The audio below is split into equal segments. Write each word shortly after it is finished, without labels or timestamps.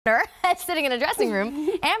sitting in a dressing room.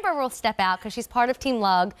 Amber will step out because she's part of Team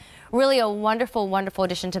Lug. Really a wonderful, wonderful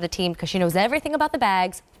addition to the team because she knows everything about the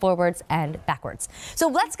bags, forwards and backwards. So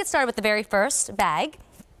let's get started with the very first bag.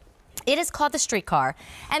 It is called the Streetcar.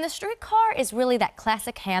 And the Streetcar is really that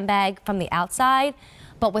classic handbag from the outside,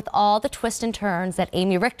 but with all the twists and turns that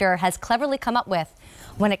Amy Richter has cleverly come up with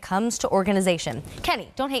when it comes to organization. Kenny,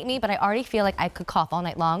 don't hate me, but I already feel like I could cough all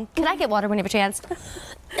night long. Can I get water when you have a chance?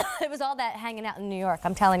 It was all that hanging out in New York,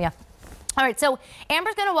 I'm telling you. All right, so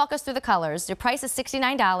Amber's going to walk us through the colors. Your price is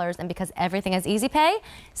 $69, and because everything is easy pay,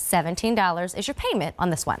 $17 is your payment on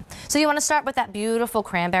this one. So you want to start with that beautiful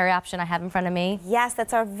cranberry option I have in front of me? Yes,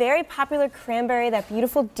 that's our very popular cranberry, that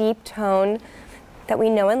beautiful deep tone that we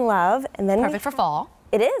know and love. And then perfect for fall.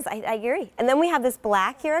 It is, I agree. And then we have this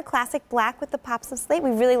black here, a classic black with the pops of slate.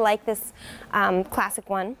 We really like this classic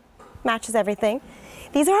one. Matches everything.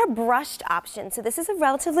 These are our brushed options. So this is a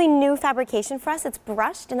relatively new fabrication for us. It's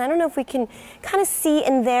brushed, and I don't know if we can kind of see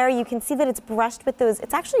in there. You can see that it's brushed with those.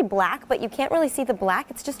 It's actually black, but you can't really see the black.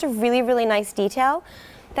 It's just a really, really nice detail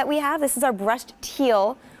that we have. This is our brushed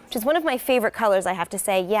teal, which is one of my favorite colors, I have to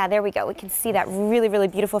say. Yeah, there we go. We can see that really, really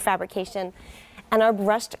beautiful fabrication. And our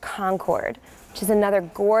brushed Concord, which is another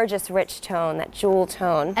gorgeous rich tone, that jewel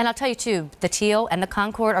tone. And I'll tell you too, the teal and the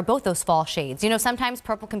Concord are both those fall shades. You know, sometimes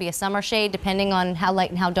purple can be a summer shade depending on how light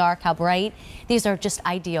and how dark, how bright. These are just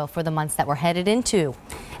ideal for the months that we're headed into.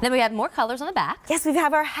 And then we have more colors on the back. Yes, we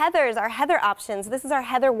have our heather options. This is our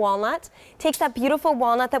heather walnut. Takes that beautiful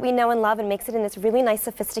walnut that we know and love and makes it in this really nice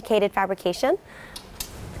sophisticated fabrication.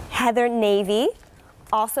 Heather navy.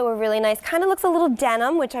 Also a really nice, kind of looks a little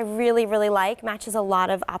denim, which I really, really like. Matches a lot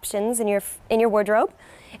of options in your wardrobe.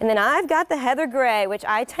 And then I've got the heather gray, which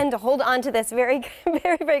I tend to hold on to this very,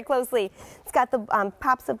 very, very closely. It's got the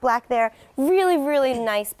pops of black there. Really, really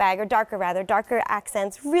nice bag, or darker rather, darker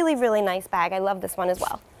accents. Really, really nice bag. I love this one as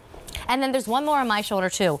well. And then there's one more on my shoulder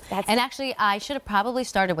too. And actually, I should have probably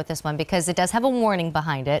started with this one because it does have a warning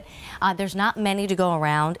behind it. There's not many to go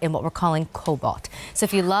around in what we're calling cobalt. So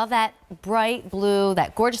if you love that bright blue,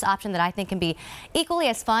 that gorgeous option that I think can be equally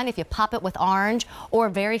as fun if you pop it with orange, or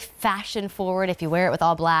very fashion forward if you wear it with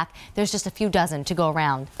all black, there's just a few dozen to go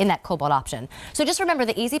around in that cobalt option. So just remember,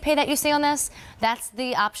 the easy pay that you see on this, that's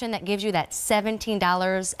the option that gives you that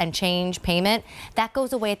 $17 and change payment. That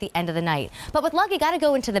goes away at the end of the night. But with Lug, you got to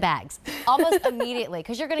go into the bags almost immediately,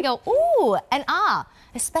 because you're going to go ooh and ah,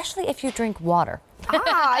 especially if you drink water.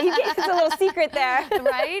 You gave us a little secret there.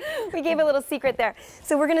 Right? We gave a little secret there.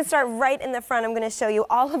 So we're going to start right in the front. I'm going to show you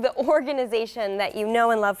all of the organization that you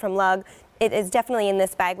know and love from Lug. It is definitely in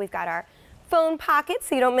this bag. We've got our phone pocket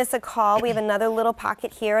so you don't miss a call. We have another little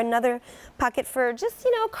pocket here, another pocket for just,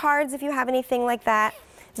 you know, cards if you have anything like that.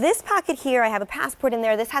 This pocket here, I have a passport in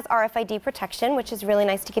there. This has RFID protection, which is really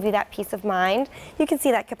nice to give you that peace of mind. You can see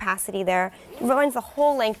that capacity there. It runs the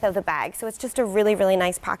whole length of the bag, so it's just a really, really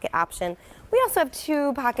nice pocket option. We also have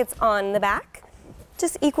two pockets on the back,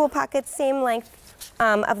 just equal pockets, same length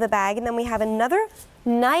of the bag. And then we have another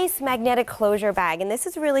nice magnetic closure bag, and this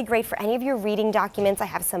is really great for any of your reading documents. I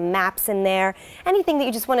have some maps in there, anything that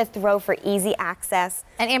you just want to throw for easy access.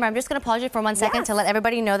 And Amber, I'm just going to pause you for 1 second to let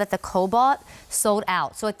everybody know that the cobalt sold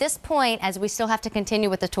out. So at this point, as we still have to continue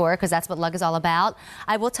with the tour, because that's what Lug is all about,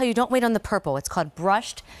 I will tell you, don't wait on the purple. It's called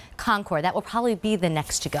brushed Concord. That will probably be the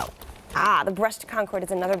next to go. The brushed Concord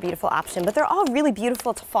is another beautiful option, but they're all really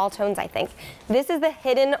beautiful fall tones, I think. This is the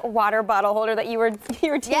hidden water bottle holder that you were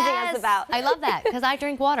teasing us about. I love that, because I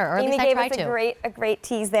drink water, or at Amy least I try to. gave us a great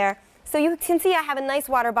tease there. So you can see I have a nice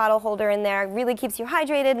water bottle holder in there. Really keeps you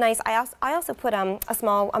hydrated, nice. I also put a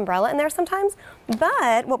small umbrella in there sometimes.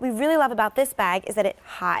 But what we really love about this bag is that it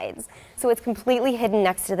hides. So it's completely hidden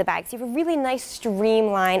next to the bag. So you have a really nice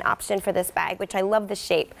streamline option for this bag, which I love the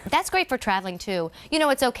shape. That's great for traveling too. You know,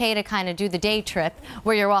 it's okay to kind of do the day trip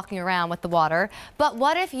where you're walking around with the water. But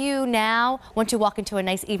what if you now want to walk into a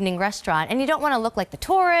nice evening restaurant and you don't want to look like the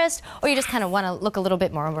tourist, or you just kind of want to look a little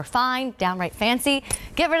bit more refined, downright fancy?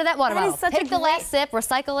 Get rid of that water bottle. Take the last sip,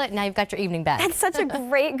 recycle it, and now you've got your evening bag. That's such a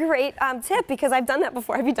great tip, because I've done that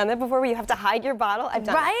before. Have you done that before, where you have to hide your bottle? I've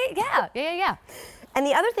done it. Right? Yeah. And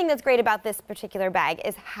the other thing that's great about this particular bag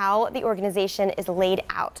is how the organization is laid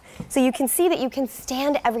out. So you can see that you can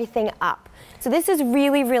stand everything up. So this is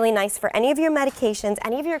really, really nice for any of your medications,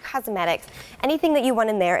 any of your cosmetics, anything that you want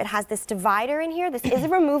in there. It has this divider in here. This is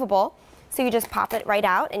removable. So you just pop it right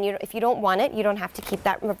out, and if you don't want it, you don't have to keep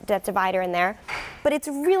that divider in there. But it's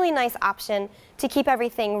a really nice option to keep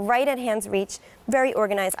everything right at hand's reach, very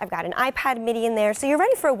organized. I've got an iPad mini in there, so you're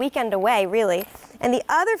ready for a weekend away, really. And the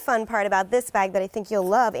other fun part about this bag that I think you'll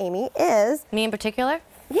love, Amy, is... Me in particular?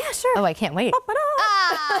 Yeah, sure. Oh, I can't wait.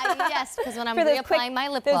 Ah, yes, because when I'm reapplying my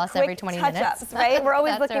lip gloss every 20 minutes. Touch-ups, right? We're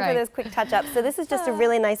always looking right. for those quick touch-ups. So this is just a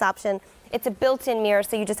really nice option. It's a built-in mirror,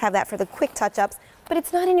 so you just have that for the quick touch-ups, but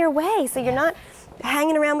it's not in your way, so you're not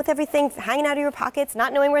hanging around with everything, hanging out of your pockets,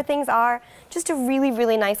 not knowing where things are. Just a really,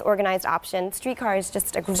 really nice organized option. Streetcar is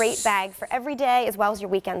just a great bag for every day as well as your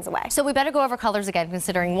weekends away. So we better go over colors again,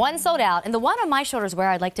 considering one sold out. And the one on my shoulder is where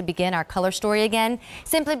I'd like to begin our color story again,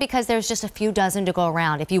 simply because there's just a few dozen to go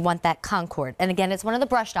around if you want that Concord. And again, it's one of the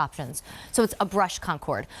brushed options. So it's a brush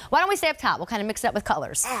Concord. Why don't we stay up top? We'll kind of mix it up with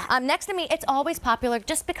colors. Next to me, it's always popular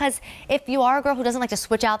just because if you are a girl who doesn't like to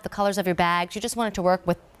switch out the colors of your bags, you just want it to work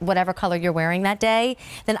with whatever color you're wearing that day,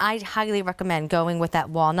 then I highly recommend going with that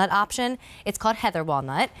walnut option. It's called Heather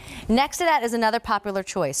Walnut. Next to that is another popular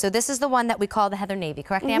choice. So this is the one that we call the Heather Navy,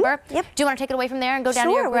 correct, Amber? Yep. Do you want to take it away from there and go down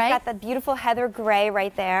to your Sure, gray? we've got that beautiful Heather gray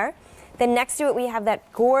right there. Then next to it we have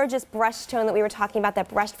that gorgeous brush tone that we were talking about, that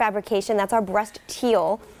brushed fabrication. That's our brushed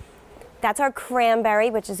teal. That's our cranberry,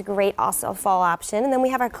 which is a great also fall option. And then we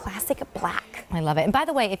have our classic black. I love it. And by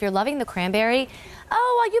the way, if you're loving the cranberry,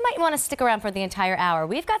 oh, well, you might want to stick around for the entire hour.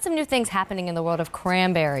 We've got some new things happening in the world of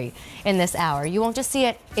cranberry in this hour. You won't just see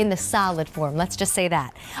it in the solid form. Let's just say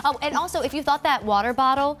that. Oh, and also, if you thought that water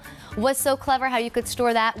bottle was so clever how you could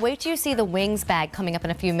store that, wait till you see the Wings bag coming up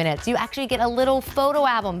in a few minutes. You actually get a little photo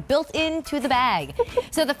album built into the bag.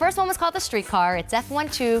 So the first one was called the Streetcar. It's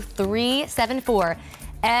F12374.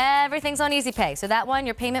 Everything's on Easy Pay. So that one,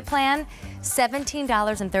 your payment plan,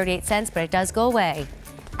 $17.38, but it does go away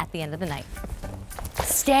at the end of the night.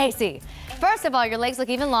 Stacy, first of all, your legs look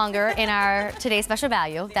even longer in our today's special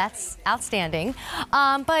value. That's outstanding.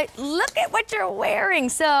 But look at what you're wearing.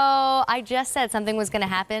 So I just said something was going to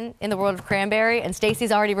happen in the world of cranberry, and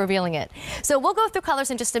Stacy's already revealing it. So we'll go through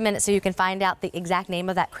colors in just a minute so you can find out the exact name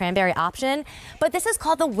of that cranberry option. But this is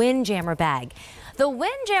called the Windjammer bag. The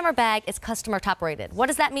Windjammer bag is customer top rated. What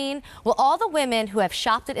does that mean? Well, all the women who have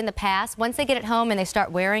shopped it in the past, once they get it home and they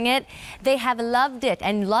start wearing it, they have loved it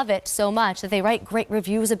and love it so much that they write great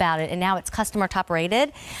reviews about it, and now it's customer top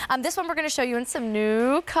rated. This one we're going to show you in some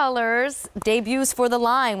new colors, debuts for the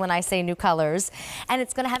line when I say new colors, and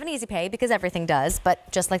it's going to have an Easy Pay because everything does,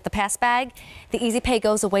 but just like the past bag, the Easy Pay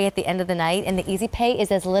goes away at the end of the night, and the Easy Pay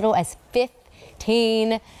is as little as $15.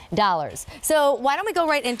 So why don't we go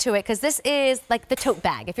right into it, because this is like the tote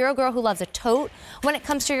bag. If you're a girl who loves a tote, when it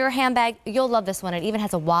comes to your handbag, you'll love this one. It even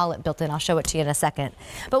has a wallet built in. I'll show it to you in a second.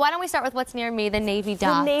 But why don't we start with what's near me, the navy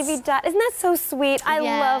dots. The navy dot. Isn't that so sweet? I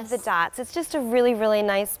love the dots. It's just a really, really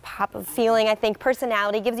nice pop of feeling. I think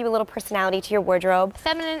personality, gives you a little personality to your wardrobe.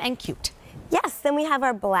 Feminine and cute. Yes, then we have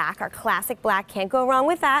our black, our classic black. Can't go wrong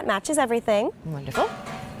with that. Matches everything. Wonderful.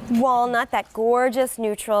 Walnut, that gorgeous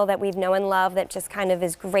neutral that we know and love that just kind of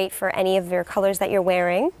is great for any of your colors that you're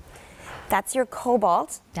wearing. That's your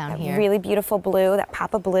cobalt. Down that here. Really beautiful blue, that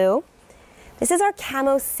pop of blue. This is our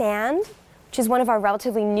camo sand, which is one of our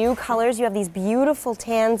relatively new colors. You have these beautiful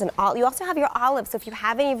tans and all. You also have your olive, so if you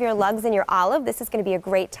have any of your lugs in your olive, this is going to be a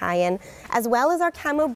great tie-in, as well as our camo